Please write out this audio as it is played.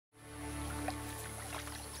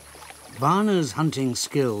Varna's hunting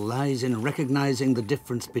skill lies in recognizing the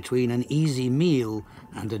difference between an easy meal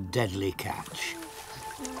and a deadly catch.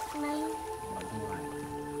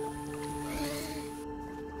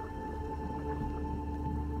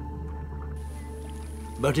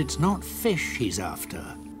 But it's not fish he's after,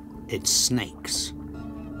 it's snakes.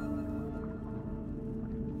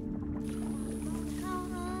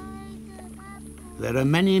 There are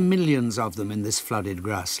many millions of them in this flooded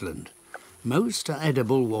grassland. Most are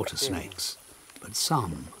edible water snakes, but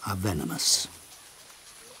some are venomous.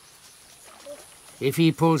 If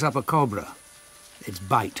he pulls up a cobra, its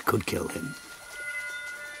bite could kill him.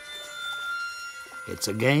 It's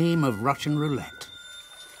a game of Russian roulette.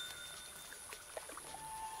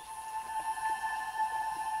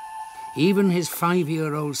 Even his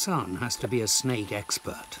 5-year-old son has to be a snake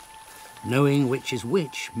expert. Knowing which is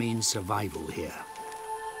which means survival here.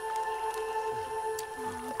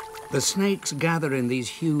 The snakes gather in these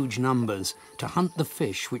huge numbers to hunt the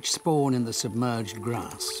fish which spawn in the submerged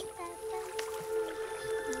grass.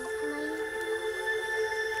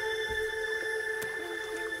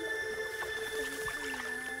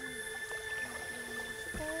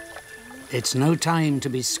 It's no time to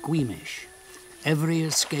be squeamish. Every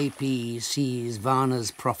escapee sees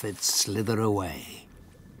Varna's profits slither away.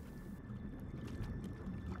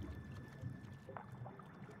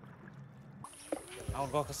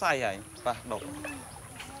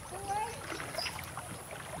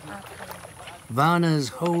 Varna's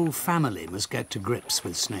whole family must get to grips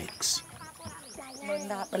with snakes.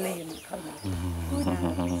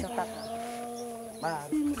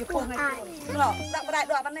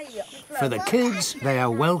 For the kids, they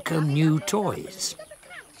are welcome new toys.